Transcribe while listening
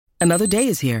Another day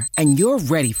is here, and you're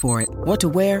ready for it. What to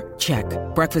wear? Check.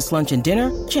 Breakfast, lunch, and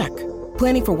dinner? Check.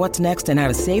 Planning for what's next and how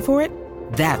to save for it?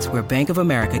 That's where Bank of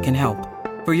America can help.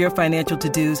 For your financial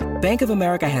to-dos, Bank of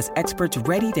America has experts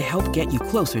ready to help get you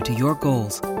closer to your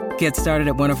goals. Get started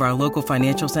at one of our local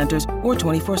financial centers or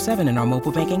 24/7 in our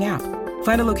mobile banking app.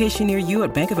 Find a location near you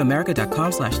at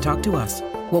bankofamerica.com/talktous.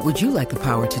 What would you like the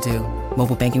power to do?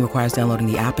 Mobile banking requires downloading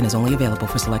the app and is only available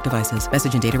for select devices.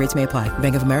 Message and data rates may apply.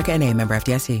 Bank of America N.A., member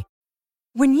FDIC.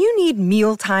 When you need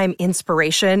mealtime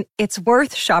inspiration, it's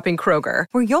worth shopping Kroger,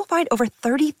 where you'll find over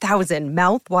 30,000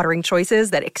 mouth-watering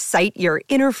choices that excite your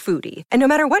inner foodie. And no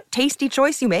matter what tasty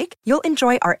choice you make, you'll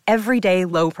enjoy our everyday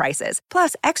low prices,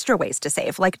 plus extra ways to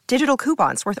save, like digital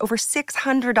coupons worth over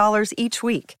 $600 each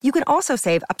week. You can also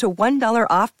save up to $1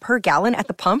 off per gallon at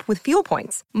the pump with fuel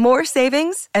points. More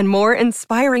savings and more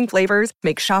inspiring flavors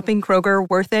make shopping Kroger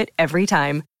worth it every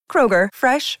time. Kroger,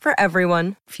 fresh for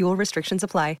everyone. Fuel restrictions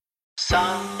apply.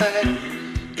 Some facts.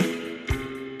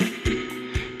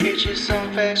 Get you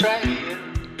some facts right here.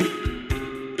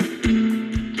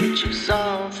 Get you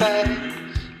some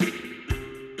facts.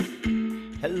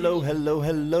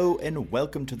 Hello, and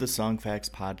welcome to the Song Facts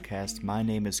Podcast. My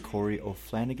name is Corey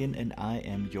O'Flanagan, and I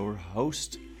am your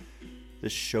host.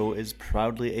 This show is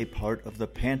proudly a part of the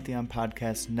Pantheon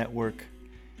Podcast Network,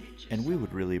 and we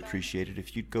would really appreciate it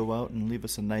if you'd go out and leave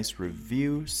us a nice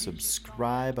review,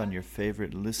 subscribe on your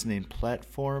favorite listening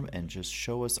platform, and just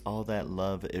show us all that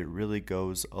love. It really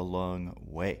goes a long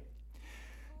way.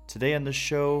 Today on the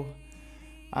show,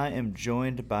 I am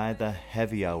joined by the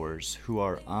Heavy Hours, who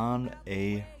are on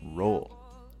a roll.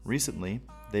 Recently,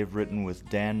 they've written with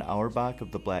Dan Auerbach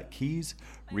of the Black Keys,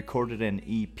 recorded an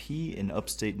EP in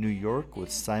upstate New York with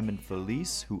Simon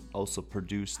Felice, who also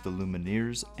produced the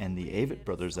Lumineers and the Avett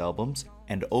Brothers albums,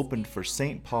 and opened for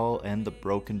St. Paul and the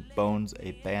Broken Bones,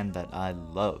 a band that I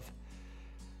love.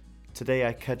 Today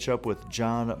I catch up with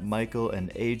John, Michael,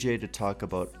 and AJ to talk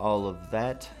about all of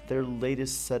that, their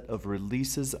latest set of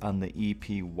releases on the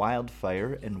EP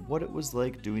Wildfire, and what it was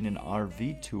like doing an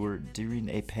RV tour during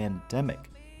a pandemic.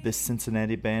 This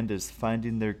Cincinnati band is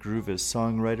finding their groove as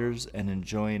songwriters and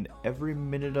enjoying every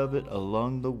minute of it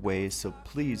along the way, so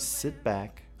please sit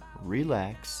back,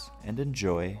 relax, and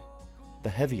enjoy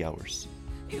the Heavy Hours.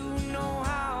 You know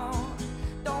how,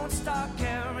 don't start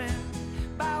caring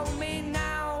about me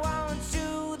now. On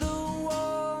to the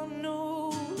one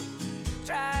who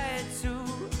tried to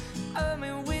hurt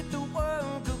me with the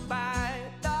word goodbye.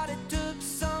 Thought it took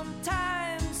some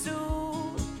time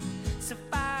to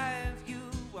survive you.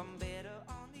 I'm better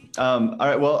on the All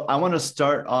right, well, I want to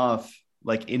start off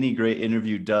like any great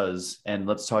interview does, and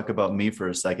let's talk about me for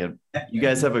a second. You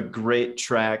guys have a great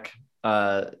track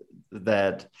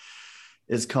that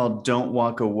is called Don't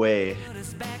Walk Away. put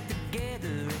us back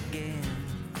together again.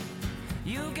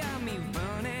 You got me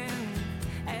running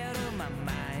out of my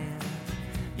mind.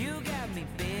 You got me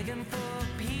begging for a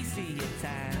piece of your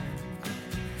time.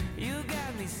 You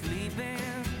got me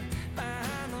sleeping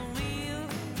behind the wheel.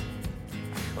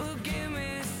 Well, give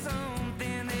me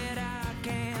something that I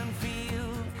can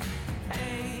feel.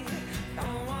 Hey,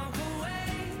 don't walk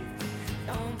away.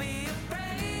 Don't be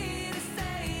afraid to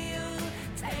say you'll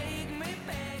take me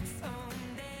back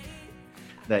someday.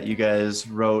 That you guys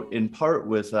wrote in part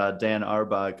with Dan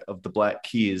Auerbach of the Black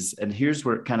Keys. And here's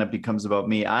where it kind of becomes about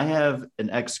me. I have an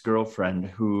ex-girlfriend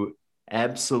who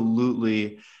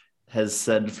absolutely has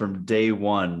said from day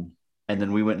one, and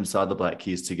then we went and saw the Black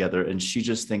Keys together, and she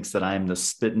just thinks that I am the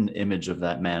spitting image of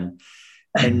that man.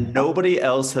 And nobody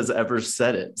else has ever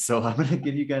said it. So I'm going to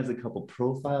give you guys a couple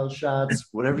profile shots,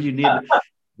 whatever you need.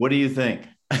 What do you think?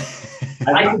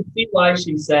 I can see why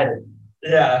she said it.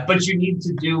 Yeah. But you need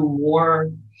to do more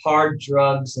hard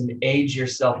drugs and age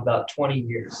yourself about 20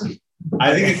 years.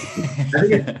 I think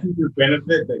it's to your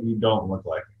benefit that you don't look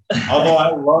like him. Although I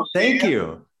love Thank Dan,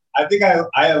 you. I think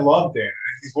I love Dan.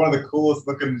 He's one of the coolest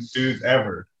looking dudes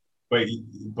ever. But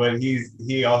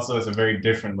he also is a very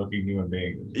different looking human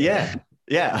being. Yeah,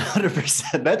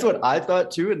 100%. That's what I thought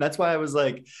too. And that's why I was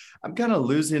like, I'm kind of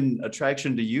losing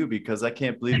attraction to you, because I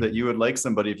can't believe that you would like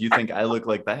somebody if you think I look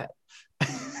like that.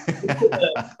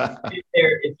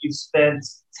 If you spent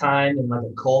time in like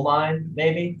a coal mine,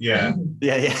 maybe. Yeah.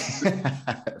 Yeah.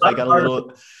 I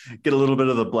got get a little bit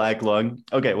of the black lung.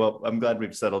 Okay, well, I'm glad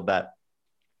we've settled that.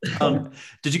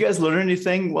 Did you guys learn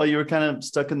anything while you were kind of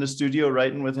stuck in the studio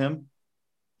writing with him?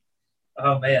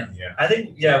 Oh man. Yeah. I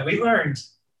think, we learned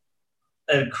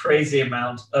a crazy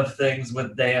amount of things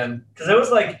with Dan, because it was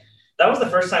like, that was the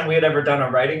first time we had ever done a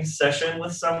writing session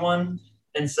with someone.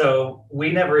 And so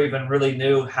we never even really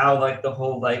knew how like the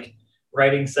whole like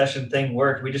writing session thing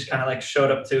worked. We just kind of like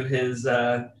showed up to his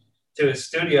to his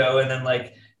studio, and then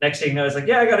like next thing you know, it's like,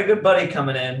 yeah, I got a good buddy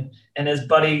coming in, and his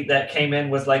buddy that came in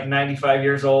was like 95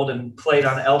 years old and played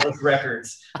on Elvis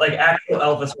records, like actual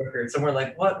Elvis records, and we're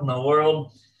like, what in the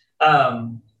world?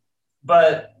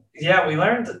 But yeah, we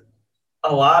learned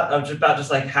a lot of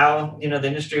just like how, you know, the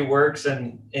industry works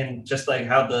and just like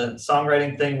how the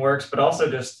songwriting thing works, but also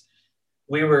just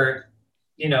we were,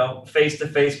 you know, face to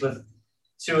face with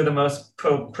two of the most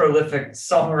prolific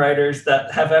songwriters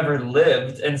that have ever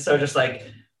lived. And so just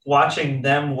like watching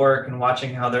them work and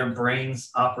watching how their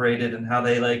brains operated and how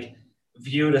they like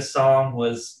viewed a song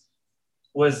was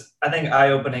I think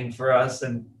eye-opening for us,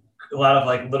 and a lot of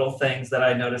like little things that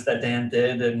I noticed that Dan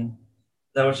did, and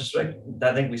that was just like,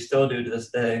 I think we still do to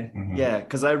this day. Mm-hmm. Yeah,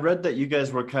 because I read that you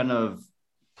guys were kind of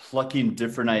plucking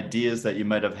different ideas that you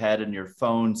might have had in your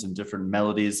phones and different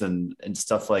melodies and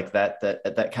stuff like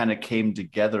that kind of came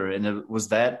together. And was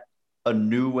that a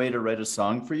new way to write a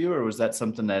song for you, or was that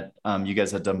something that you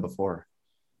guys had done before?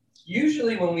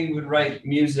 Usually when we would write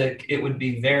music, it would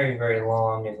be very, very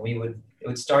long, and it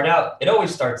would start out, it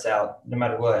always starts out, no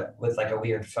matter what, with like a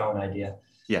weird phone idea.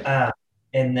 Yeah.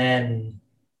 And then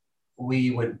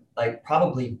we would like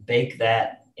probably bake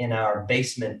that in our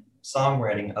basement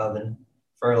songwriting oven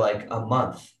for like a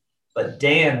month. But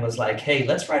Dan was like, hey,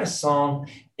 let's write a song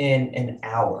in an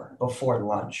hour before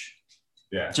lunch.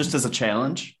 Yeah. Just as a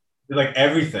challenge? Like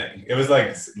everything. It was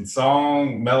like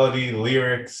song, melody,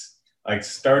 lyrics, like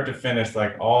start to finish,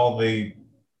 like all the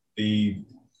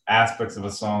aspects of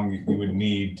a song you would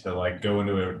need to like go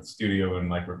into a studio and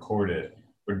like record it.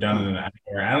 We're done in an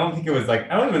hour. I don't think it was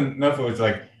like, I don't even know if it was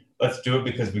like, let's do it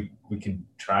because we can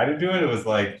try to do it. It was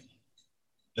like,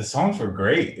 the songs were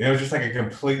great. It was just like a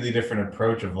completely different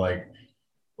approach of like,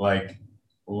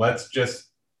 let's just,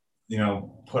 you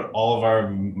know, put all of our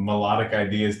melodic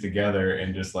ideas together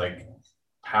and just like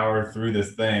power through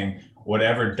this thing.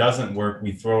 Whatever doesn't work,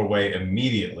 we throw away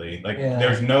immediately. Like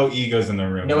there's no egos in the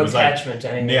room. No attachment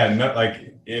to anything. Yeah, no,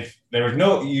 like if there was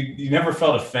no, you never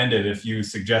felt offended if you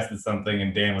suggested something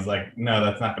and Dan was like, no,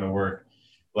 that's not going to work.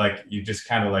 Like you just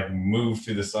kind of like moved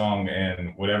through the song,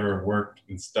 and whatever worked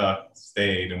and stuck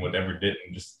stayed, and whatever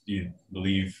didn't, just you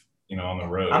leave, you know, on the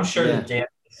road. I'm sure that Dan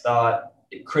thought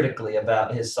critically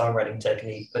about his songwriting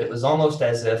technique, but it was almost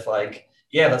as if like,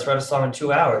 yeah, let's write a song in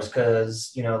 2 hours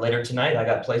because, you know, later tonight I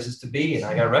got places to be and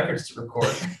I got records to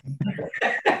record.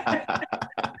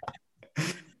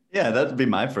 Yeah, that'd be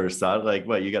my first thought. Like,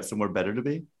 what, you got somewhere better to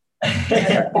be?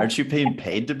 Aren't you being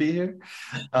paid to be here?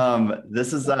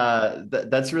 This is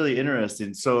that's really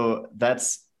interesting. So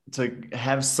that's to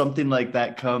have something like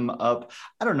that come up.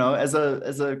 I don't know, as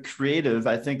a creative,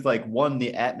 I think like one,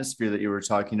 the atmosphere that you were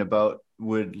talking about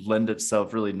would lend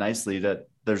itself really nicely, that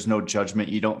there's no judgment.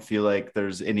 You don't feel like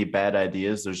there's any bad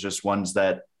ideas. There's just ones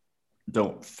that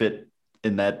don't fit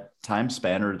in that time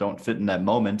span or don't fit in that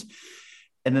moment.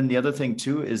 And then the other thing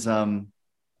too is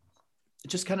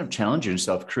just kind of challenging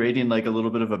yourself, creating like a little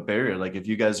bit of a barrier. Like if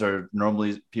you guys are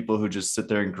normally people who just sit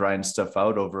there and grind stuff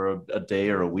out over a day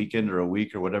or a weekend or a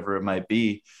week or whatever it might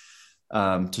be,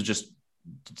 to just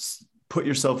put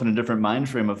yourself in a different mind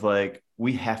frame of like,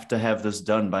 we have to have this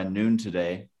done by noon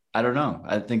today. I don't know.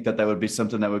 I think that would be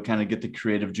something that would kind of get the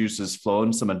creative juices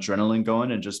flowing, some adrenaline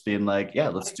going, and just being like, yeah,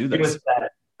 let's do this.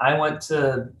 I went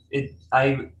to it.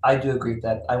 I do agree with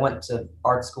that. I went to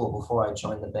art school before I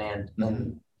joined the band,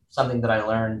 and something that I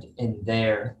learned in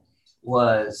there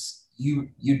was you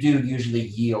do usually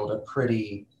yield a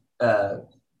pretty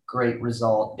great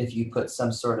result if you put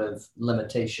some sort of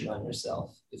limitation on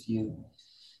yourself. If you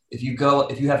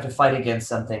have to fight against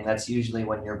something, that's usually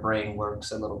when your brain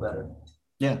works a little better.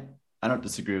 Yeah, I don't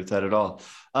disagree with that at all.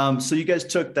 So you guys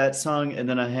took that song and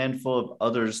then a handful of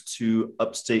others to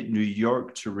upstate New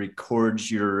York to record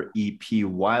your EP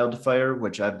Wildfire,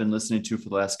 which I've been listening to for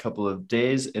the last couple of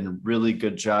days, and really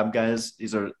good job, guys.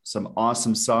 These are some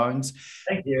awesome songs.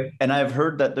 Thank you. And I've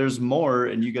heard that there's more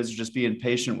and you guys are just being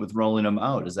patient with rolling them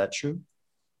out. Is that true?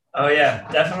 Oh yeah,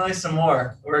 definitely some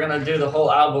more. We're going to do the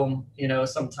whole album,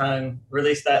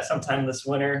 release that sometime this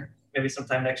winter, maybe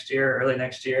sometime next year, early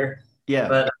next year. Yeah.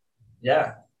 But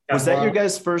yeah. Was that your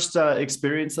guys' first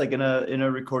experience like in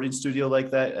a recording studio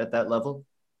like that at that level?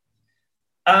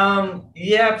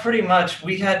 Yeah, pretty much.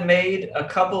 We had made a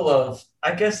couple of,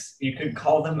 I guess you could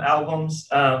call them albums,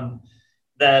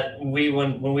 that when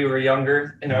we were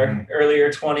younger in our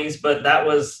earlier 20s, but that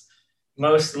was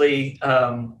mostly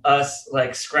us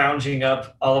like scrounging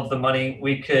up all of the money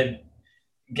we could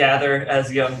gather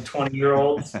as young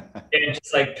 20-year-olds and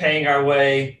just like paying our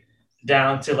way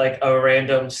down to like a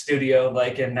random studio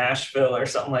like in Nashville or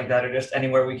something like that, or just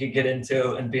anywhere we could get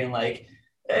into, and being like,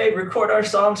 hey, record our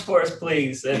songs for us,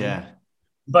 please. And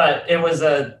but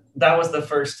that was the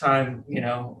first time,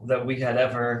 that we had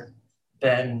ever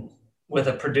been with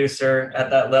a producer at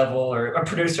that level, or a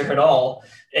producer at all,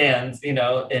 and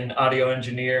an audio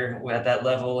engineer at that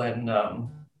level. And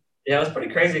it was a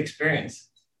pretty crazy experience.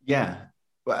 Yeah.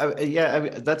 Well,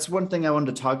 that's one thing I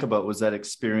wanted to talk about, was that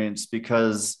experience,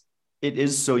 because it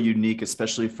is so unique,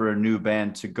 especially for a new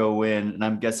band to go in. And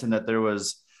I'm guessing that there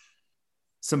was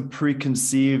some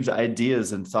preconceived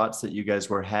ideas and thoughts that you guys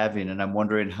were having. And I'm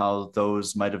wondering how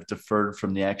those might have differed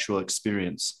from the actual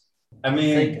experience. I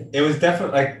mean, it was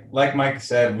definitely like Mike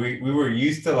said, we were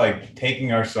used to like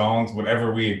taking our songs,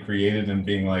 whatever we had created, and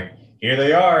being like, here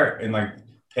they are, and like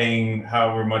paying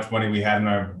however much money we had in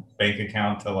our bank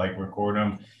account to like record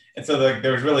them. And so like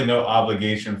there was really no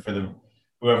obligation for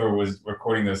whoever was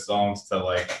recording those songs to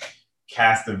like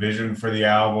cast a vision for the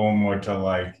album, or to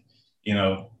like,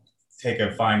 take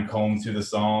a fine comb to the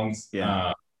songs.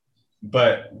 Yeah.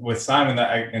 But with Simon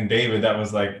and David, that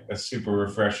was like a super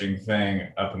refreshing thing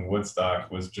up in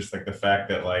Woodstock, was just like the fact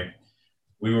that like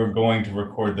we were going to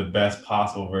record the best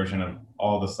possible version of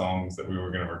all the songs that we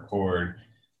were going to record.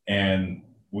 And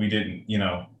we didn't,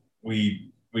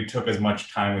 we took as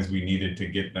much time as we needed to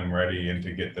get them ready and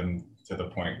to get them to the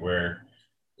point where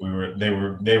they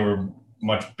were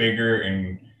much bigger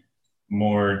and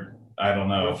more, I don't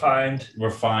know,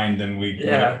 refined than we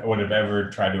would have ever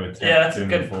tried to attempt. Yeah, that's a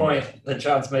good point that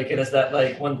John's making, is that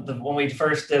like when we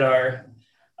first did our,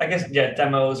 I guess,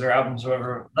 demos or albums or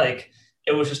whatever, like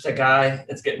it was just a guy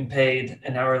that's getting paid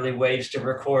an hourly wage to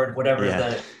record whatever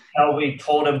the hell we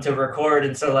told him to record.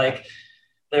 And so like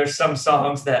there's some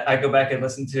songs that I go back and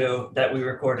listen to that we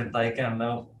recorded like, I don't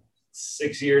know,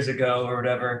 6 years ago or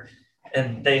whatever,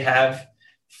 and they have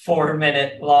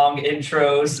 4-minute long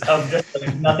intros of just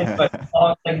like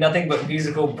nothing but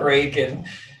musical break, and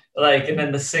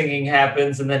then the singing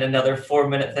happens, and then another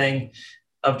 4-minute thing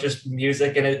of just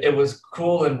music. And it was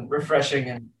cool and refreshing,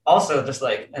 and also just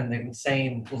like an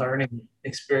insane learning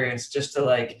experience, just to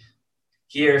like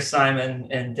hear Simon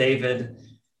and David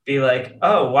be like,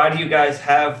 oh, why do you guys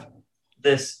have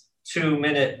this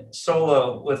 2-minute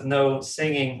solo with no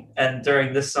singing, and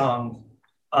during this song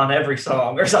on every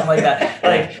song, or something like that?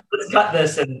 Like, let's cut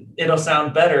this and it'll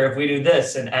sound better if we do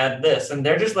this and add this. And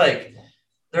they're just like,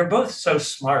 they're both so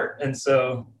smart. And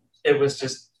so it was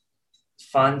just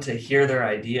fun to hear their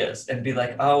ideas and be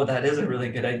like, oh, that is a really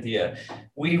good idea.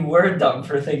 We were dumb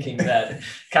for thinking that,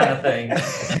 kind of thing.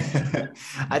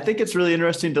 I think it's really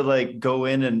interesting to like go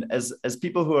in, and as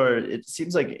people who are, it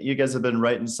seems like you guys have been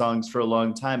writing songs for a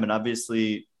long time, and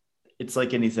obviously it's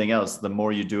like anything else. The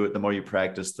more you do it, the more you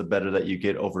practice, the better that you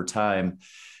get over time.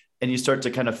 And you start to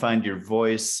kind of find your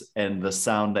voice and the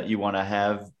sound that you want to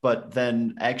have, but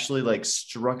then actually like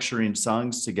structuring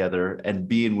songs together and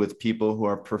being with people who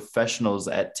are professionals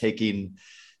at taking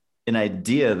an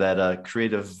idea that a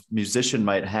creative musician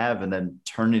might have and then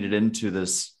turning it into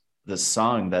this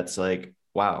song that's like,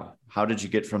 wow, how did you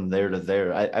get from there to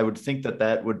there? I would think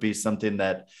that would be something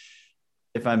that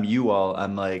if I'm you all,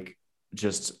 I'm like,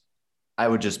 I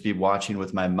would just be watching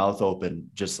with my mouth open,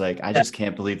 just like, I just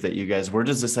can't believe that you guys, where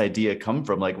does this idea come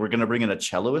from? Like, we're going to bring in a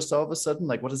celloist all of a sudden?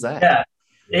 Like, what is that?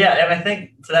 Yeah. And I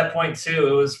think to that point too,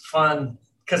 it was fun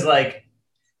because like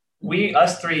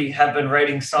us three have been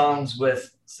writing songs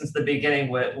since the beginning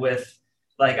with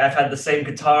like, I've had the same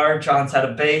guitar, John's had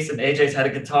a bass, and AJ's had a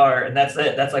guitar, and that's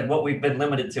it. That's like what we've been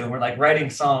limited to. And we're like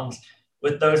writing songs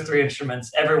with those three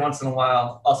instruments. Every once in a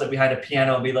while, I'll sit behind a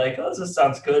piano and be like, oh, this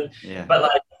sounds good. Yeah. But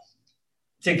like,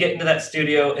 to get into that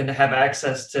studio and to have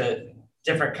access to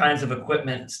different kinds of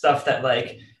equipment, stuff that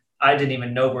like I didn't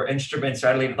even know were instruments, or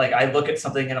I don't even, like, I look at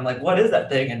something and I'm like, what is that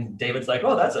thing? And David's like,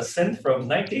 oh, that's a synth from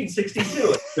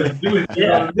 1962.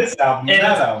 This album,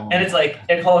 and it's like,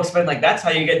 and he'll explain like, that's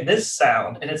how you get this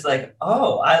sound. And it's like,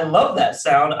 oh, I love that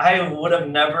sound. I would have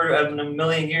never in a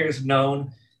million years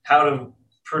known how to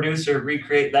produce or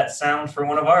recreate that sound for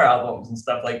one of our albums and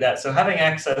stuff like that. So having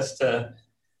access to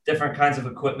different kinds of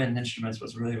equipment and instruments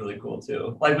was really, really cool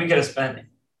too. Like I could have spent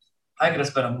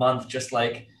a month just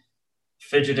like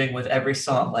fidgeting with every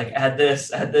song, like add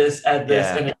this. And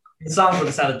the songs would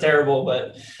have sounded terrible,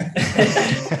 but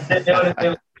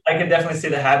I could definitely see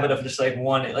the habit of just like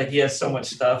he has so much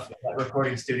stuff in that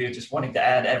recording studio, just wanting to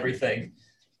add everything.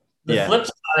 The flip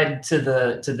side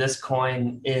to this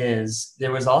coin is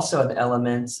there was also an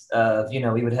element of,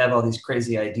 we would have all these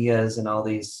crazy ideas and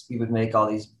we would make all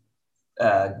these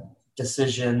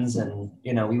decisions, and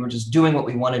we were just doing what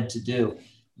we wanted to do.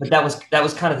 But that was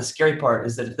kind of the scary part,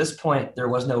 is that at this point there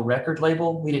was no record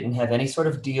label. We didn't have any sort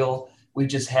of deal. We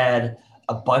just had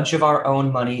a bunch of our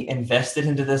own money invested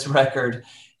into this record,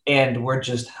 and we're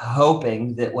just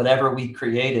hoping that whatever we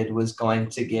created was going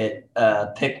to get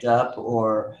picked up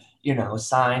or, you know,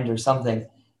 signed or something.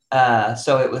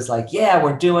 So it was like, yeah,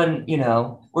 we're doing, you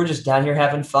know, we're just down here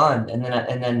having fun. And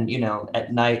then, you know,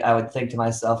 at night I would think to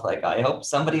myself, like, I hope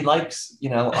somebody likes, you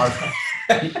know,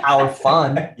 our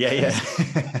fun. Yeah.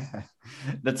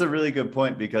 That's a really good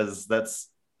point, because that's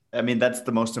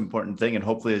the most important thing. And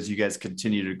hopefully as you guys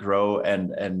continue to grow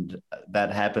and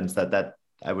that happens, that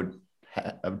I would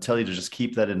tell you to just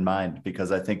keep that in mind,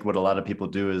 because I think what a lot of people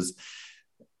do is,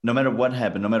 no matter what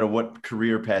happened, no matter what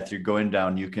career path you're going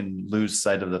down, you can lose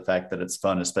sight of the fact that it's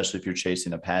fun, especially if you're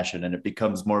chasing a passion and it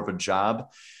becomes more of a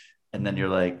job. And then you're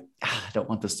like, I don't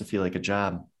want this to feel like a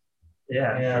job.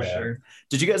 Yeah, for sure.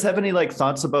 Did you guys have any like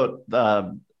thoughts about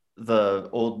the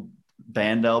old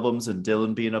band albums and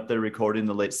Dylan being up there recording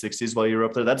the late 60s while you were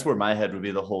up there? That's where my head would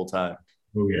be the whole time.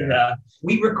 Oh, yeah.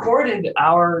 We recorded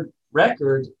our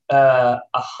record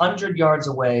 100 yards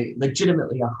away,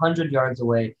 legitimately 100 yards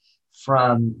away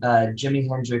from Jimi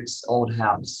Hendrix's old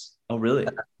house. Oh, really?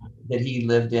 That he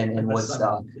lived in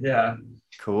Woodstock. Yeah.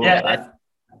 Cool. Yeah.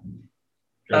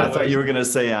 I thought you were going to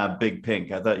say Big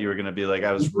Pink. I thought you were going to be like,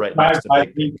 I was right next to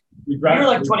Big Pink. We were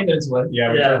like 20 minutes away.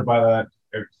 Yeah, we drove by that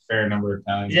a fair number of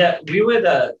times. Yeah, we would.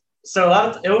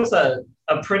 So it was a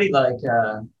pretty like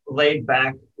laid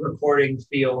back recording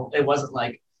feel. It wasn't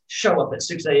like show up at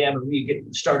 6 a.m. and we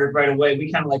get started right away. We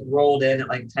kind of like rolled in at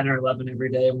like 10 or 11 every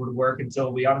day and would work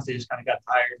until we honestly just kind of got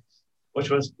tired, which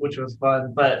was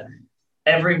fun. But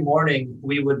every morning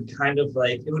we would kind of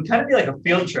like, it would kind of be like a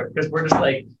field trip, because we're just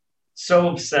like so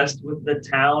obsessed with the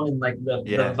town and like the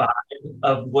vibe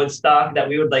of Woodstock that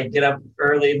we would like get up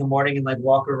early in the morning and like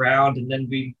walk around, and then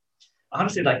we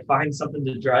honestly like find something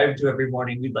to drive to every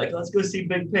morning. We'd like, let's go see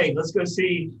Big Pink, let's go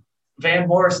see Van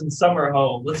Morrison's summer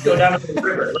home, let's go down to the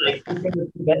river, like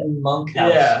Tibetan monk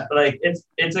house. Yeah, like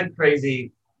it's a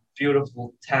crazy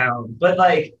beautiful town, but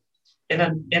like in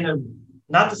a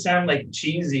not to sound like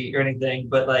cheesy or anything,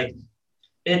 but like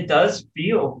it does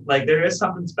feel like there is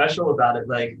something special about it.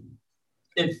 Like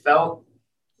it felt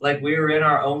like we were in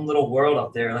our own little world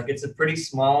up there. Like it's a pretty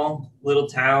small little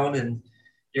town, and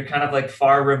you're kind of like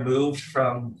far removed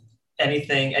from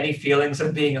anything, any feelings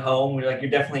of being home. You're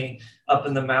definitely up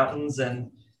in the mountains,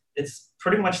 and it's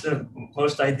pretty much the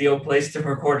most ideal place to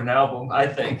record an album, I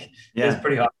think. Yeah. It's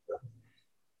pretty awesome.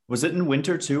 Was it in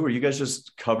winter too? Were you guys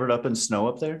just covered up in snow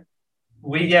up there?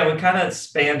 We kind of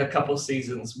spanned a couple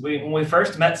seasons. When we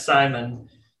first met Simon,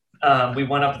 we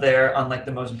went up there on like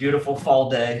the most beautiful fall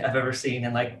day I've ever seen,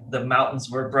 and like the mountains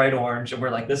were bright orange, and we're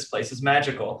like, this place is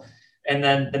magical. And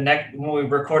then when we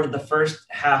recorded the first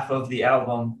half of the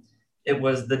album, it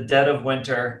was the dead of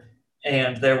winter,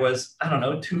 and there was, I don't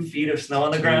know, 2 feet of snow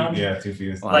on the ground. Yeah, 2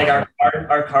 feet. Like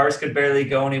our cars could barely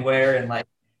go anywhere, and like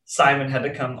Simon had to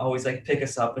come always like pick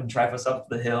us up and drive us up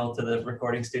the hill to the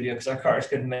recording studio because our cars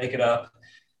couldn't make it up.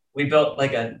 We built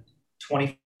like a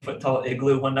 20-foot tall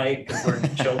igloo one night because we're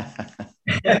chilled.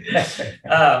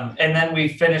 And then we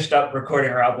finished up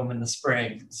recording our album in the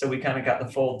spring, so we kind of got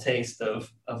the full taste of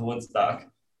Woodstock.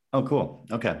 Oh, cool.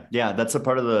 Okay. Yeah, that's a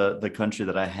part of the country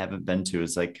that I haven't been to,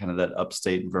 is like kind of that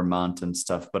upstate Vermont and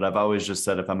stuff. But I've always just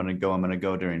said, if I'm going to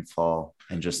go during fall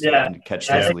and just catch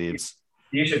those leaves.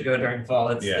 You should go during fall.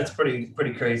 It's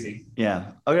pretty crazy.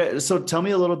 Yeah. Okay. So tell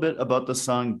me a little bit about the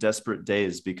song Desperate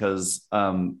Days, because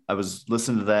I was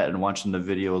listening to that and watching the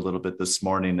video a little bit this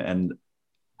morning, and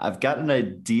I've got an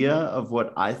idea of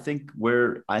where I think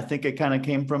it kind of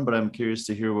came from, but I'm curious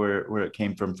to hear where it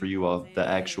came from for you all, the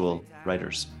actual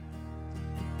writers.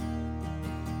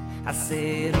 I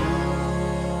said,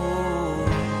 oh,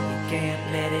 you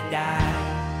can't let it die.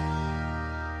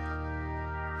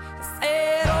 I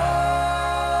said, oh,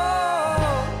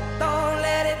 don't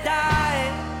let it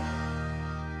die.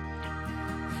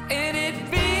 And it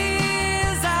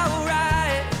feels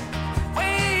alright.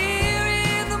 We're here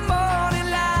in the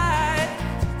morning light.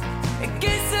 It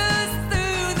gets us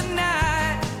through the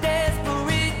night.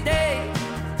 Desperate day.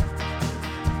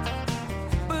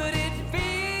 But it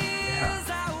feels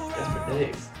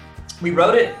alright. We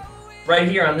wrote it right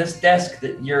here on this desk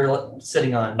that you're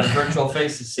sitting on. The virtual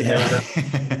face is sitting on.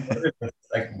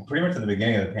 Like pretty much at the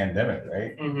beginning of the pandemic,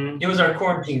 right? Mm-hmm. It was our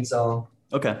quarantine song.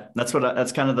 Okay. That's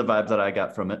kind of the vibe that I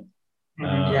got from it.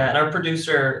 Yeah, and our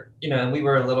producer, we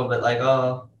were a little bit like,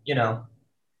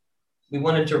 we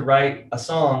wanted to write a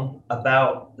song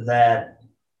about that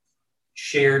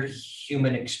shared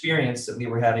human experience that we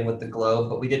were having with the globe,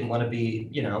 but we didn't want to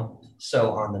be,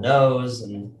 so on the nose.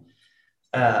 And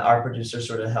our producer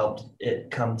sort of helped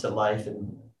it come to life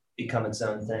and become its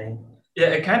own thing. Yeah,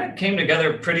 it kind of came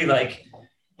together pretty like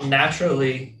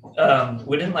naturally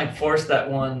didn't like force that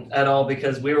one at all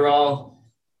because we were all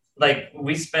like,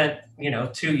 we spent,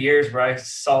 2 years where I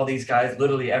saw these guys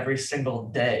literally every single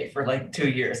day for like 2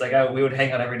 years. Like we would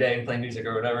hang out every day and play music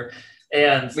or whatever.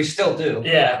 And We still do.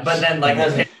 yeah, but then like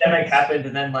the pandemic happened,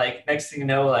 and then like next thing you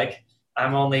know, like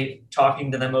I'm only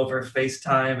talking to them over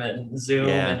FaceTime and Zoom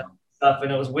and stuff,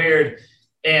 and it was weird.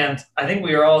 And I think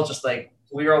we were all just like,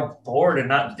 we were all bored and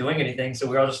not doing anything, so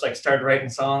we all just like started writing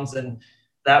songs. And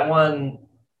that one,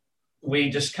 we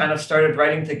just kind of started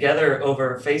writing together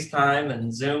over FaceTime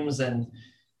and Zooms and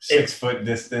 6 foot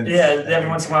distance. Yeah, every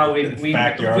once in a while we meet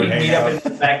up hangout. in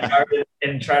the backyard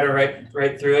and try to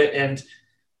write through it. And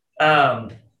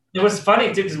it was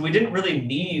funny too because we didn't really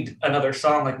need another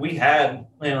song. Like we had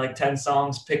like 10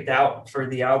 songs picked out for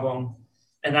the album,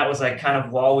 and that was like kind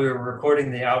of while we were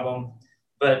recording the album.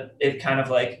 But it kind of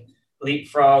like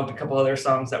leapfrogged a couple other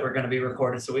songs that were going to be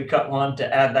recorded, so we cut one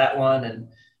to add that one. And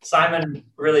Simon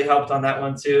really helped on that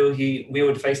one too. We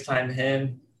would FaceTime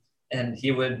him, and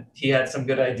he had some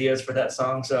good ideas for that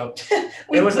song. So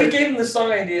we gave him the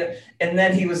song idea, and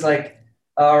then he was like,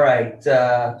 all right,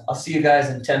 I'll see you guys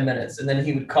in 10 minutes. And then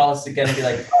he would call us again and be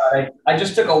like, all right, I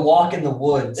just took a walk in the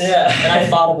woods. Yeah. And I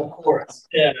thought of a chorus.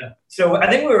 Yeah. So I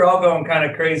think we were all going kind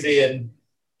of crazy, and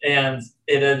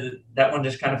that one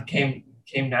just kind of came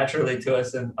naturally to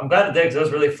us. And I'm glad it did because it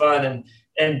was really fun.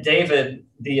 And David,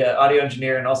 the audio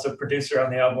engineer and also producer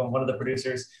on the album, one of the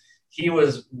producers, he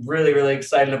was really, really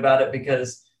excited about it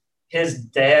because his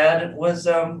dad was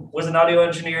an audio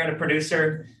engineer and a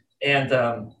producer.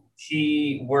 And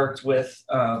he worked with,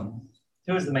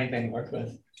 who was the main thing he worked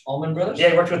with? Allman Brothers? Yeah,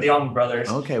 he worked with the Allman Brothers.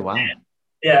 Okay, wow.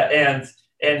 Yeah,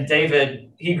 and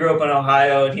David, he grew up in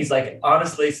Ohio, and he's like,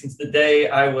 honestly, since the day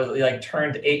I was like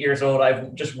turned 8 years old, I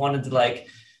just wanted to like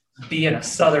be in a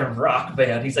Southern rock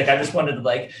band. He's like, I just wanted to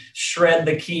like shred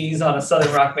the keys on a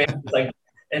Southern rock band. Like,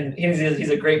 and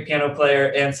he's a great piano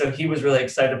player, and so he was really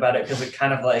excited about it because it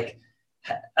kind of like,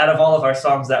 out of all of our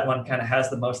songs, that one kind of has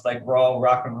the most like raw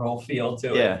rock and roll feel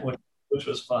to it, which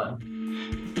was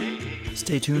fun.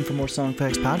 Stay tuned for more Song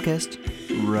Facts podcast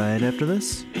right after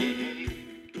this.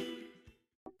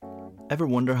 Ever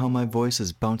wonder how my voice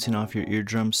is bouncing off your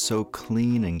eardrums so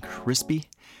clean and crispy?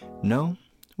 No?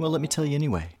 Well, let me tell you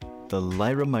anyway. The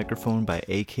Lyra microphone by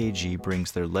AKG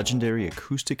brings their legendary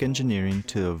acoustic engineering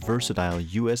to a versatile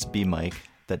USB mic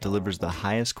that delivers the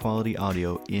highest quality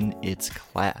audio in its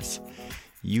class.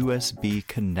 USB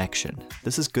connection.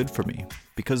 This is good for me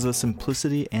because of the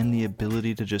simplicity and the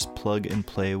ability to just plug and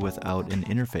play without an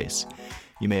interface.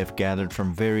 You may have gathered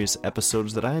from various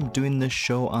episodes that I am doing this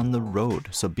show on the road,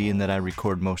 so being that I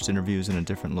record most interviews in a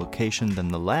different location than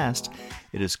the last,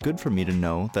 it is good for me to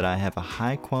know that I have a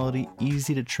high quality,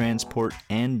 easy to transport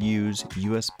and use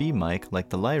USB mic like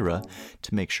the Lyra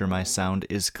to make sure my sound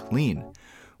is clean.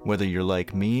 Whether you're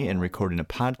like me and recording a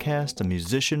podcast, a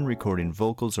musician recording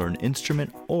vocals or an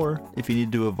instrument, or if you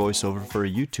need to do a voiceover for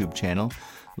a YouTube channel,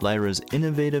 Lyra's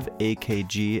innovative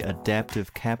AKG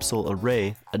adaptive capsule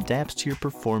array adapts to your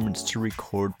performance to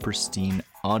record pristine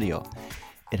audio.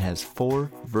 It has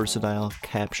 4 versatile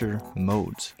capture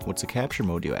modes. What's a capture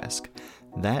mode, you ask?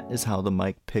 That is how the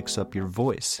mic picks up your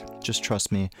voice. Just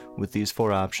trust me, with these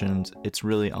 4 options, it's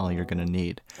really all you're going to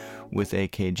need. With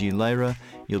AKG Lyra,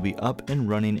 you'll be up and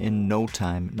running in no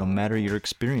time, no matter your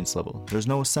experience level. There's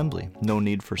no assembly, no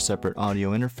need for separate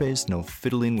audio interface, no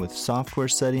fiddling with software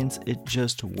settings, it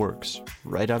just works,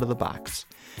 right out of the box.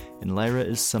 And Lyra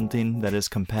is something that is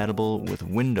compatible with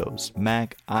Windows,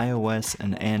 Mac, iOS,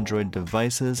 and Android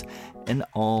devices, and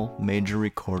all major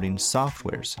recording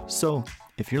softwares. So,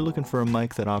 if you're looking for a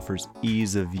mic that offers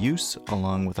ease of use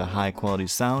along with a high quality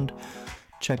sound,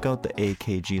 check out the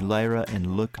AKG Lyra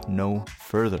and look no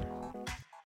further.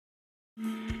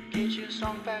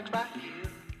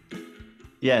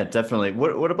 Yeah, definitely.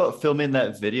 What about filming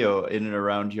that video in and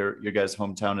around your guys'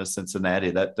 hometown of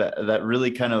Cincinnati? That really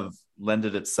kind of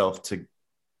lended itself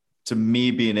to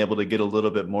me being able to get a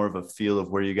little bit more of a feel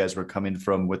of where you guys were coming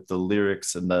from with the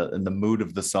lyrics and the mood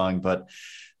of the song. But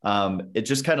it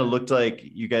just kind of looked like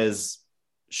you guys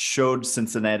showed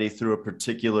Cincinnati through a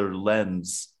particular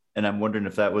lens. And I'm wondering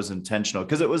if that was intentional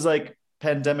because it was like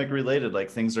pandemic related, like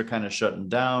things are kind of shutting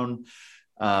down.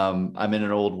 I'm in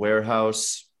an old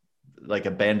warehouse, like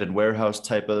abandoned warehouse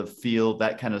type of feel,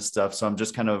 that kind of stuff. So I'm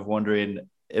just kind of wondering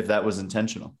if that was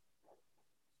intentional.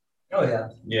 Oh yeah.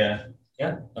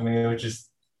 Yeah. I mean, it was just,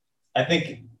 I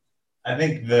think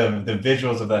the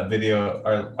visuals of that video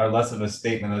are less of a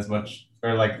statement as much,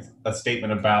 or like a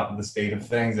statement about the state of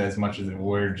things as much as it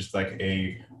were just like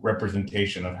a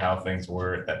representation of how things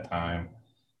were at that time.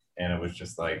 And it was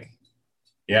just like,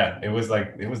 Yeah, it was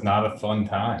not a fun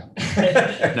time.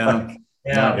 No,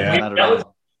 Yeah, Yeah. not at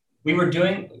all. We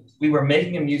were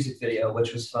making a music video,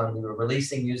 which was fun. We were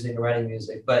releasing music and writing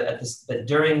music, but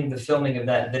during the filming of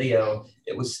that video,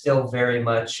 it was still very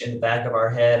much in the back of our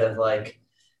head of like,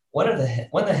 when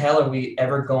the hell are we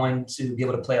ever going to be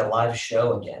able to play a live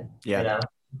show again? Yeah. You know,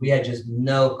 we had just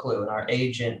no clue, and our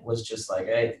agent was just like,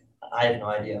 hey, I have no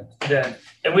idea. Yeah,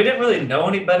 and we didn't really know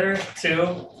any better too,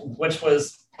 which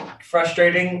was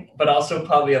frustrating, but also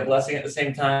probably a blessing at the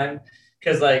same time,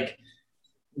 because like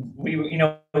we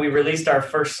released our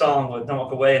first song with Don't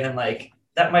Walk Away, and then like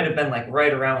that might have been like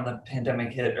right around when the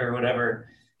pandemic hit or whatever,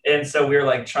 and so we were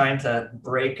like trying to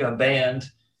break a band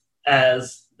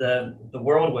as the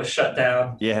world was shut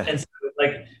down. Yeah. And so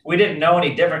like we didn't know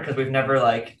any different because we've never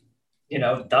like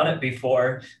done it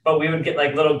before, but we would get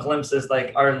like little glimpses,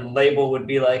 like our label would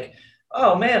be like,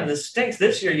 oh man, this stinks,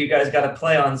 this year you guys got to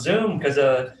play on Zoom, because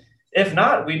if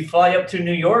not, we'd fly up to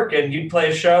New York and you'd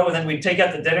play a show, and then we'd take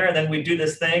out the dinner, and then we'd do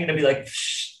this thing, and it'd be like,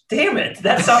 damn it,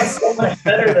 that sounds so much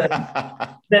better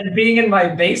than being in my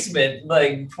basement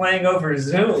like playing over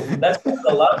Zoom. That's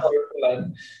a lot more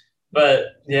fun. But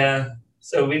yeah,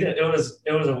 so we did. It was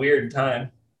a weird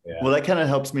time. Yeah. Well, that kind of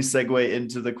helps me segue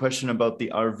into the question about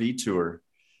the RV tour.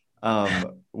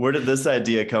 Where did this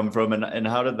idea come from, and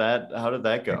how did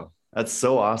that go? That's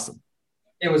so awesome.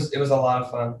 It was a lot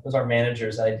of fun. It was our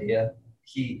manager's idea.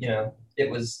 It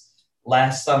was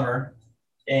last summer,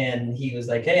 and he was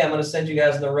like, hey, I'm going to send you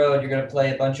guys on the road. You're going to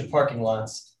play a bunch of parking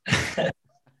lots.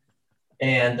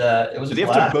 And it was Did he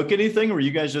have to book anything, or were you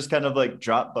guys just kind of like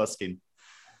drop busking?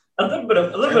 A little bit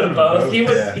of both. He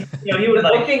was, he was the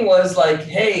like, booking was like,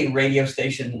 hey, radio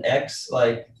station X,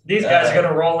 like these guys are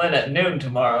gonna roll in at noon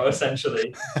tomorrow,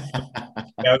 essentially.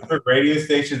 Yeah, it was for radio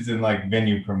stations and like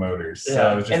venue promoters. Yeah.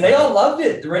 So it was just and they like- all loved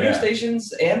it. The radio Yeah.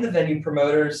 stations and the venue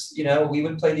promoters, we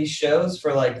would play these shows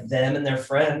for like them and their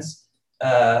friends,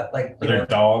 for their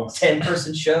dogs.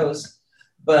 10-person shows.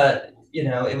 But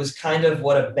it was kind of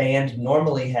what a band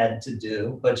normally had to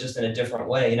do, but just in a different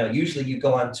way. Usually you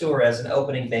go on tour as an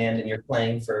opening band and you're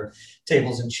playing for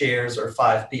tables and chairs or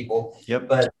 5 people. Yep.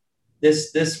 But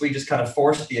this we just kind of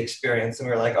forced the experience, and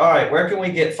we were like, all right, where can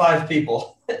we get 5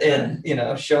 people and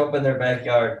show up in their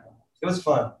backyard? It was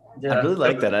fun. Yeah. I really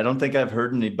like that. I don't think I've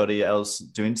heard anybody else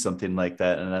doing something like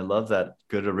that, and I love that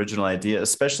good original idea,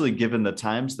 especially given the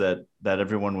times that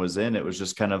everyone was in. It was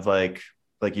just kind of like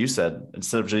you said,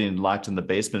 instead of being locked in the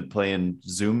basement playing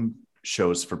Zoom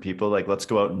shows for people, like, let's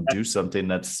go out and do something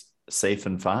that's safe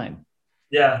and fine.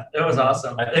 Yeah, it was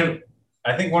awesome.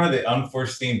 I think one of the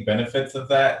unforeseen benefits of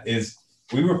that is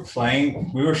we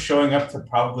were showing up to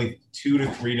probably 2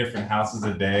 to 3 different houses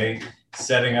a day,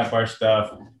 setting up our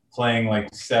stuff, playing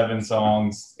like 7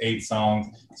 songs, 8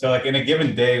 songs. So like in a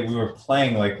given day, we were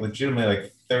playing like legitimately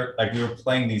we were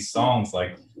playing these songs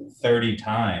like 30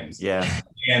 times. Yeah.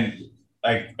 And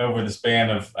like over the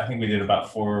span of, I think we did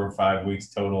about 4 or 5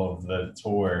 weeks total of the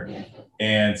tour.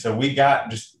 And so we got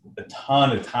just a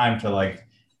ton of time to like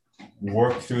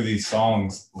work through these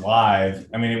songs live.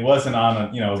 I mean, it wasn't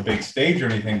on a big stage or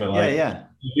anything, but like,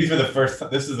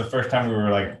 this is the first time we were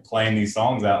like playing these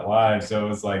songs out live. So it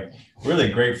was like really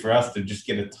great for us to just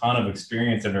get a ton of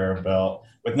experience under our belt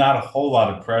with not a whole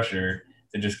lot of pressure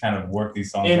to just kind of work these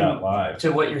songs out live.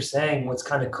 To what you're saying, what's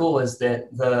kind of cool is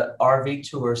that the RV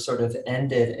tour sort of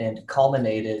ended and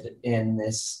culminated in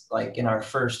this, like in our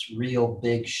first real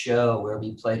big show where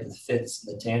we played with Fitz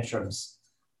and the Tantrums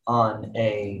on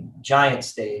a giant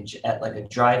stage at like a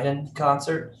drive-in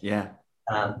concert. Yeah.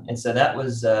 And so that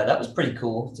was pretty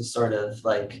cool to sort of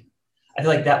like, I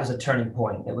feel like that was a turning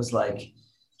point. It was like,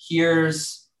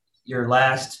 here's your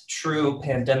last true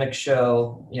pandemic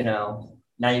show,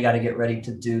 now you got to get ready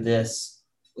to do this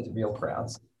with real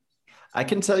crowds. I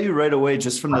can tell you right away,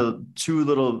 just from the 2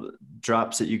 little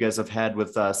drops that you guys have had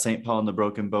with St. Paul and the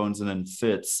Broken Bones and then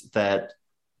Fitz, that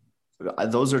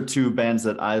those are 2 bands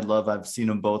that I love. I've seen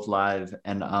them both live.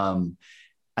 And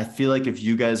I feel like if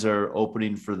you guys are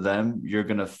opening for them, you're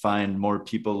going to find more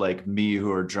people like me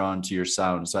who are drawn to your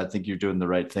sound. So I think you're doing the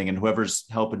right thing. And whoever's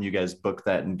helping you guys book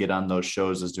that and get on those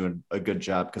shows is doing a good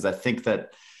job, because I think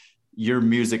that your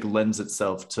music lends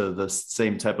itself to the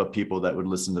same type of people that would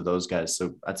listen to those guys.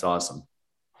 So that's awesome.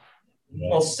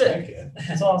 Well, sick.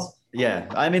 That's awesome. Yeah.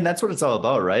 I mean, that's what it's all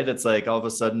about, right? It's like all of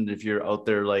a sudden, if you're out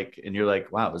there like, and you're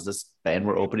like, wow, is this band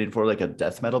we're opening for like a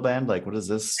death metal band? Like, what is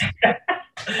this?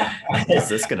 Is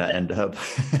this going to end up?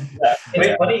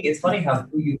 It's funny how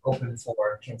who you open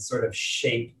for can sort of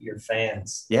shape your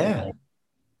fans. Yeah.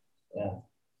 Yeah.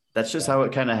 That's just how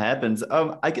it kind of happens.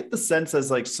 I get the sense as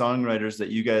like songwriters that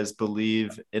you guys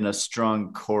believe in a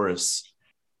strong chorus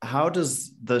how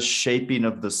does the shaping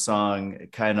of the song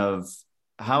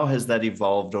how has that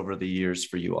evolved over the years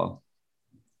for you all?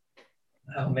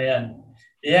 Oh man,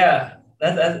 yeah,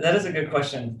 that is a good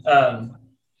question.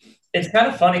 It's kind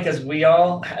of funny because we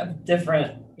all have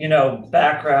different,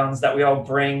 backgrounds that we all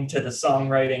bring to the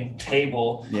songwriting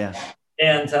table. Yeah.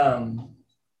 And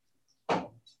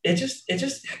it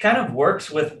just kind of works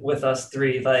with us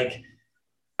three. Like,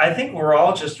 I think we're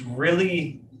all just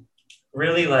really,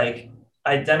 really like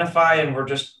identify, and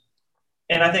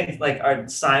and I think like our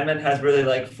Simon has really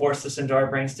like forced us into our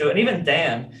brains too, and even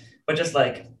Dan, but just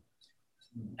like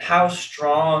how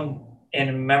strong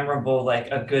and memorable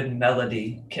like a good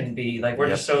melody can be. Like we're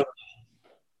just so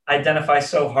identify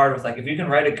so hard with like, if you can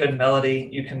write a good melody,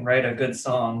 you can write a good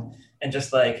song, and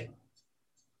just like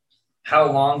how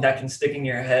long that can stick in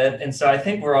your head. And so I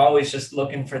think we're always just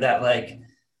looking for that, like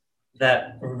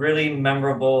that really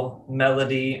memorable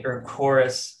melody or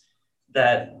chorus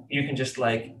that you can just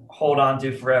like hold on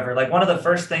to forever. Like one of the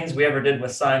first things we ever did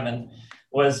with Simon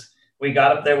was we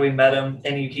got up there, we met him,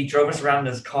 and he drove us around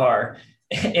in his car,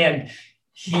 and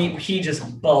he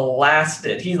just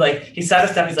blasted. He sat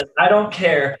us down. He's like, I don't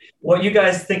care what you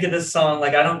guys think of this song.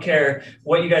 Like, I don't care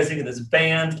what you guys think of this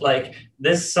band. Like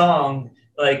this song,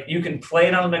 like you can play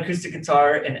it on an acoustic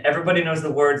guitar and everybody knows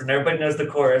the words and everybody knows the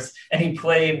chorus. And he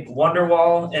played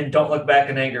Wonderwall and Don't Look Back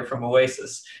in Anger from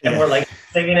Oasis. And we're like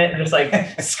singing it and just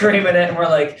like screaming it. And we're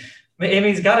like, I mean,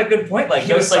 he's got a good point. Like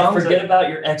he was like, forget about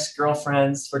your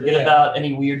ex-girlfriends, forget about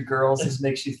any weird girls this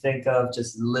makes you think of,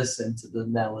 just listen to the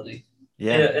melody.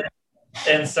 Yeah.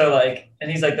 And so like, and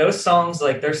he's like, those songs,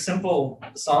 like they're simple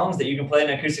songs that you can play an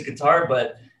acoustic guitar,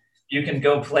 but you can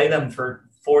go play them for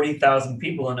 40,000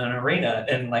 people in an arena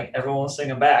and like everyone will sing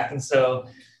them back. And so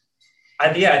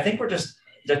I think we're just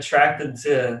attracted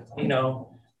to,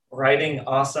 writing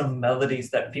awesome melodies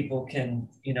that people can,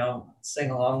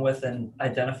 sing along with and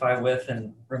identify with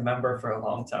and remember for a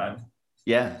long time.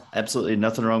 Yeah, absolutely.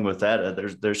 Nothing wrong with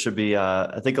that. There should be,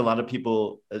 I think a lot of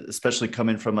people, especially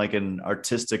coming from like an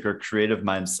artistic or creative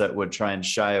mindset, would try and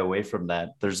shy away from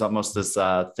that. There's almost this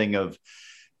thing of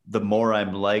the more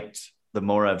I'm liked, the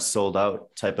more I've sold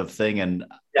out type of thing. And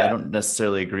I don't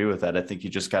necessarily agree with that. I think you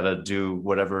just got to do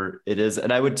whatever it is.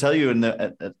 And I would tell you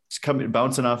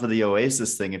bouncing off of the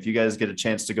Oasis thing, if you guys get a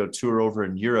chance to go tour over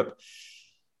in Europe,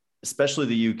 especially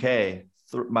the UK,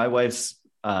 my wife's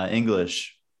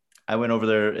English. I went over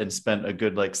there and spent a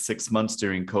good like 6 months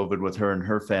during COVID with her and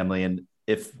her family. And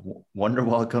if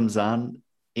Wonderwall comes on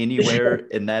anywhere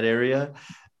in that area,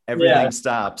 everything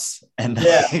stops and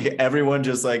everyone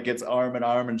just like gets arm in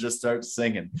arm and just starts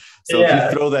singing. So if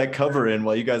you throw that cover in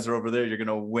while you guys are over there, you're going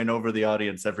to win over the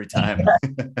audience every time.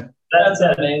 That's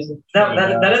amazing.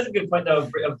 That is a good point though,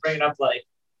 of bringing up like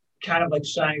kind of like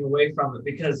shying away from it,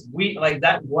 because we like,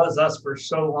 that was us for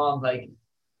so long. Like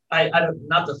I don't,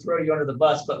 not to throw you under the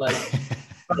bus, but like,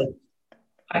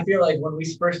 I feel like when we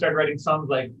first started writing songs,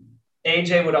 like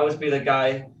AJ would always be the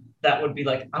guy that would be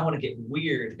like, I want to get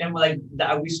weird. And like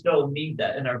that, we still need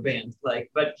that in our band. Like,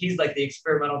 but he's like the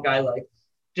experimental guy, like,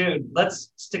 dude,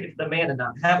 let's stick it to the man and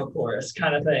not have a chorus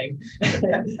kind of thing.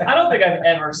 I don't think I've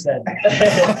ever said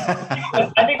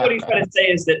that. I think what he's trying to say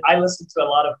is that I listen to a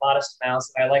lot of Modest Mouse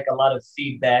and I like a lot of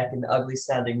feedback and ugly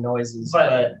sounding noises.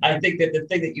 But I think that the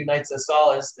thing that unites us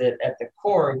all is that at the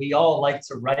core, we all like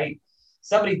to write.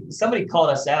 Somebody called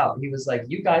us out. He was like,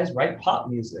 you guys write pop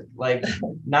music, like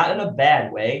not in a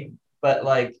bad way, but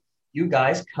like you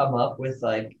guys come up with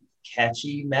like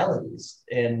catchy melodies.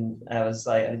 And I was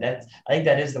like, I think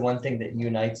that is the one thing that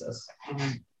unites us.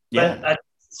 Yeah. But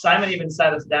Simon even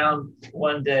sat us down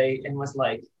one day and was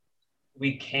like,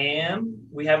 we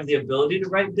have the ability to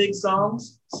write big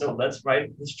songs. So let's try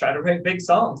to write big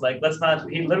songs. Like,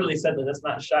 he literally said that let's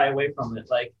not shy away from it.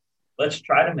 Like, let's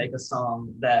try to make a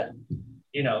song that,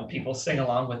 people sing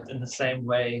along with in the same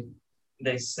way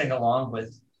they sing along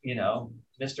with,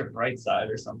 Mr. Brightside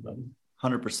or something.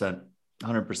 100%.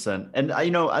 100%. And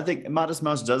I think Modest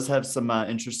Mouse does have some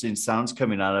interesting sounds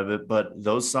coming out of it, but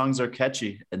those songs are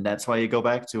catchy and that's why you go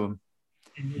back to them.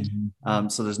 Mm-hmm.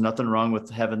 So there's nothing wrong with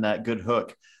having that good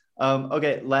hook.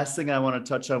 Okay. Last thing I want to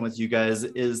touch on with you guys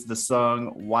is the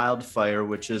song Wildfire,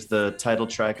 which is the title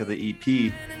track of the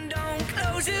EP. Don't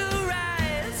close your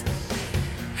eyes.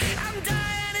 I'm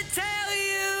dying to tell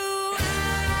you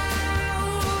I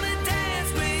wanna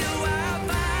dance with your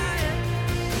wildfire.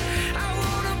 I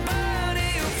wanna burn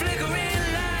in your flickering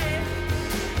light.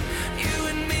 You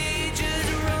and me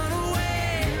just run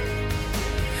away.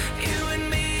 You and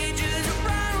me just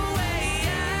run away.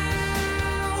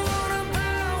 I wanna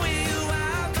burn with your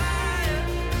wildfire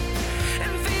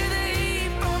and feel the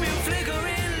heat from your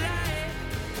flickering light.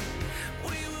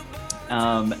 We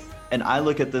And I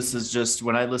look at this as just,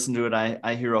 when I listen to it,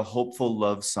 I hear a hopeful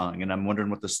love song, and I'm wondering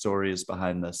what the story is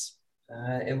behind this.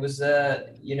 It was,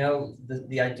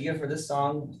 the idea for this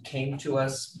song came to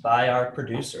us by our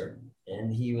producer,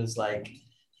 and he was like,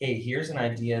 hey, here's an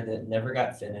idea that never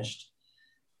got finished.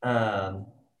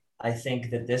 I think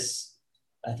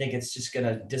it's just going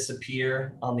to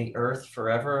disappear on the earth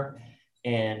forever.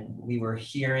 And we were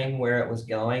hearing where it was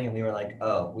going, and we were like,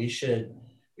 oh, we should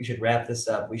wrap this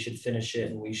up. We should finish it,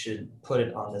 and we should put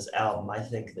it on this album. I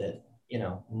think that,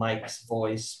 Mike's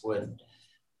voice would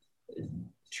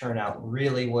turn out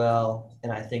really well.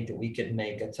 And I think that we could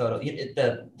make a total,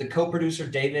 the co-producer,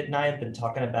 David, and I had been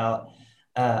talking about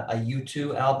a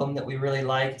U2 album that we really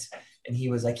liked. And he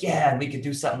was like, yeah, and we could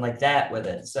do something like that with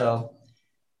it. So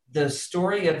the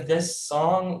story of this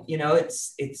song,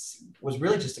 it's was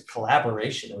really just a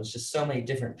collaboration. It was just so many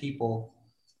different people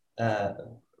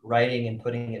writing and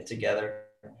putting it together.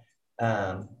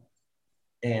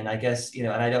 And I guess,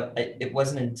 it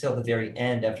wasn't until the very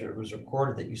end after it was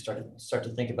recorded that you start to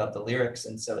think about the lyrics.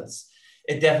 And so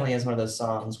it definitely is one of those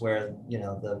songs where,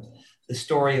 the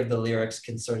story of the lyrics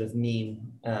can sort of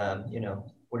mean,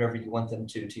 whatever you want them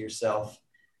to yourself.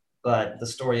 But the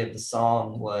story of the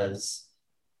song was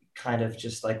kind of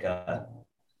just like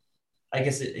I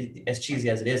guess as cheesy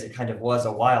as it is, it kind of was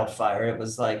a wildfire. It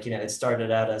was like, it started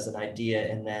out as an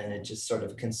idea, and then it just sort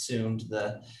of consumed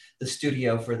the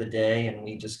studio for the day, and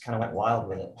we just kind of went wild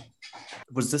with it.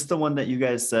 Was this the one that you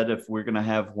guys said, if we're going to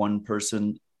have one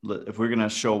person, if we're going to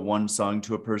show one song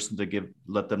to a person to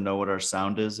let them know what our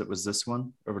sound is, it was this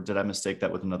one? Or did I mistake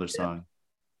that with another song?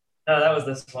 No, that was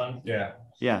this one. Yeah.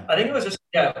 I think it was just,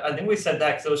 I think we said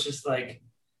that because it was just like,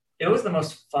 it was the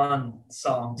most fun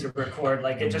song to record.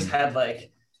 Like, it just had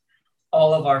like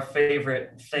all of our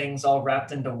favorite things all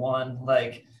wrapped into one.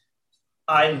 Like,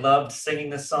 I loved singing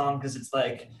this song because it's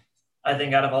like, I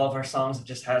think out of all of our songs, it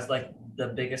just has like the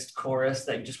biggest chorus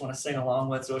that you just want to sing along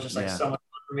with. So it was just like so much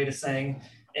fun for me to sing.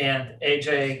 And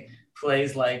AJ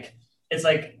plays like, it's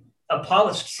like a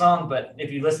polished song, but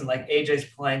if you listen, like AJ's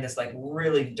playing this like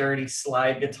really dirty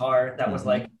slide guitar that was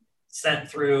like sent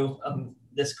through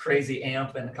this crazy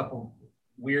amp and a couple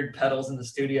weird pedals in the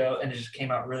studio, and it just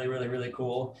came out really, really, really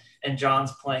cool. And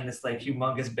John's playing this like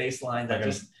humongous bass line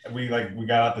that we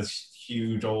got out this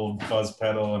huge old fuzz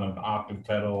pedal and an octave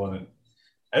pedal, and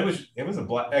it was a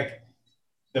black. Like,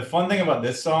 the fun thing about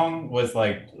this song was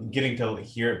like getting to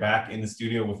hear it back in the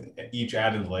studio with each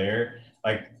added layer.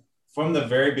 Like, from the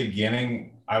very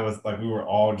beginning, I was like, we were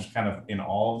all just kind of in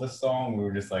awe of the song. We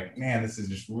were just like, man, this is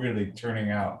just really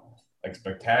turning out like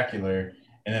spectacular.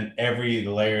 And then every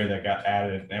layer that got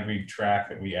added, every track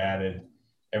that we added,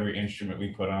 every instrument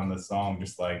we put on the song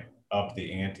just like upped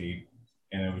the ante.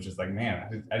 And it was just like,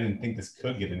 man, I didn't think this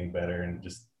could get any better. And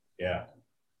just, yeah.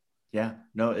 Yeah,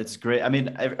 no, it's great. I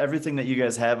mean, everything that you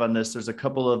guys have on this, there's a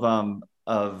couple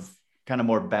of kind of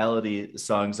more ballady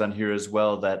songs on here as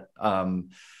well that I'm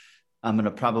going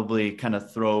to probably kind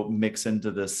of mix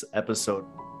into this episode.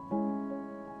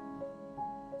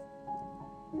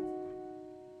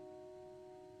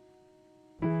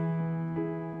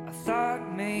 I thought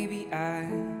maybe I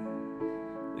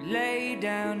would lay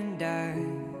down and die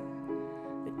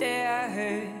the day I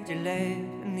heard you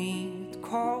left beneath the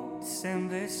cold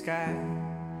December sky.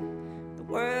 The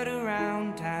word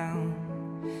around town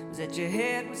was that your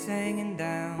head was hanging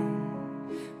down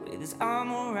with his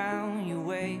arm around your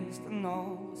waist. I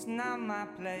know it's not my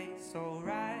place,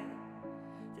 alright.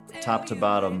 Top to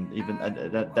bottom, even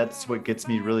that's what gets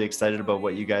me really excited about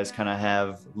what you guys kind of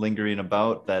have lingering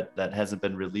about that hasn't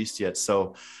been released yet.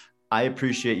 So I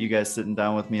appreciate you guys sitting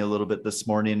down with me a little bit this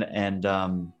morning, and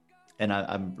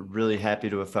I'm really happy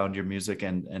to have found your music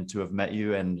and to have met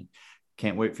you, and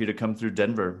can't wait for you to come through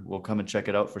Denver. We'll come and check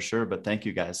it out for sure. But thank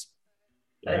you guys.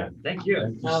 Yeah, thank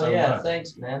you.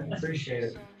 Thanks, man. Appreciate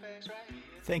it.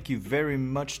 Thank you very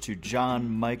much to John,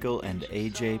 Michael, and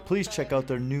AJ. Please check out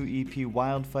their new EP,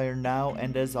 Wildfire, now.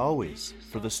 And as always,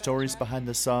 for the stories behind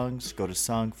the songs, go to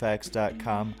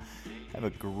songfacts.com. Have a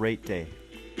great day.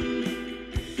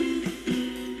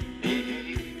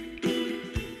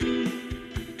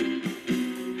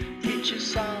 Get your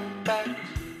song facts.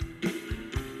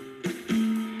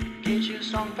 Get your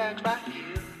song facts right here.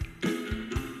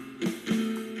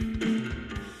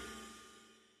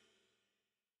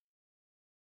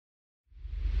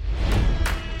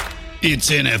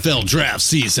 It's NFL draft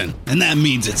season, and that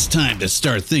means it's time to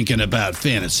start thinking about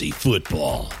fantasy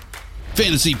football.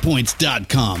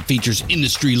 FantasyPoints.com features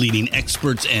industry-leading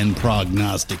experts and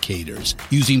prognosticators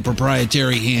using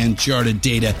proprietary hand-charted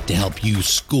data to help you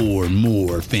score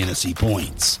more fantasy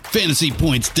points.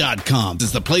 FantasyPoints.com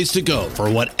is the place to go for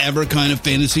whatever kind of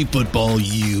fantasy football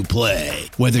you play.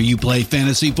 Whether you play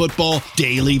fantasy football,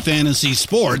 daily fantasy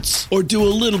sports, or do a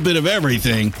little bit of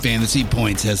everything, Fantasy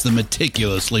Points has the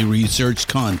meticulously researched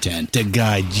content to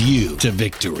guide you to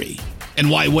victory. And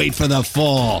why wait for the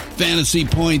fall? Fantasy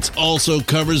Points also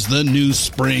covers the new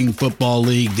spring football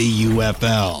league, the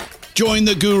UFL. Join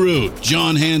the guru,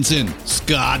 John Hansen,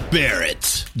 Scott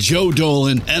Barrett, Joe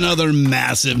Dolan, and other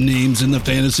massive names in the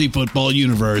fantasy football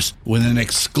universe with an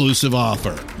exclusive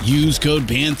offer. Use code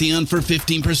Pantheon for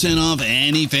 15% off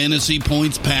any Fantasy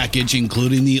Points package,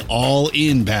 including the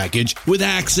all-in package, with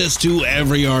access to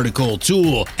every article,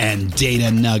 tool, and data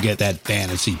nugget that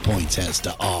Fantasy Points has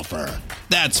to offer.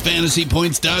 That's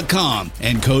FantasyPoints.com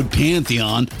and code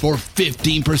Pantheon for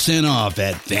 15% off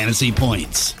at Fantasy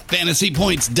Points.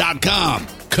 FantasyPoints.com,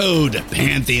 code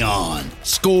Pantheon.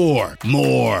 Score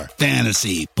more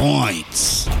fantasy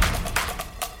points.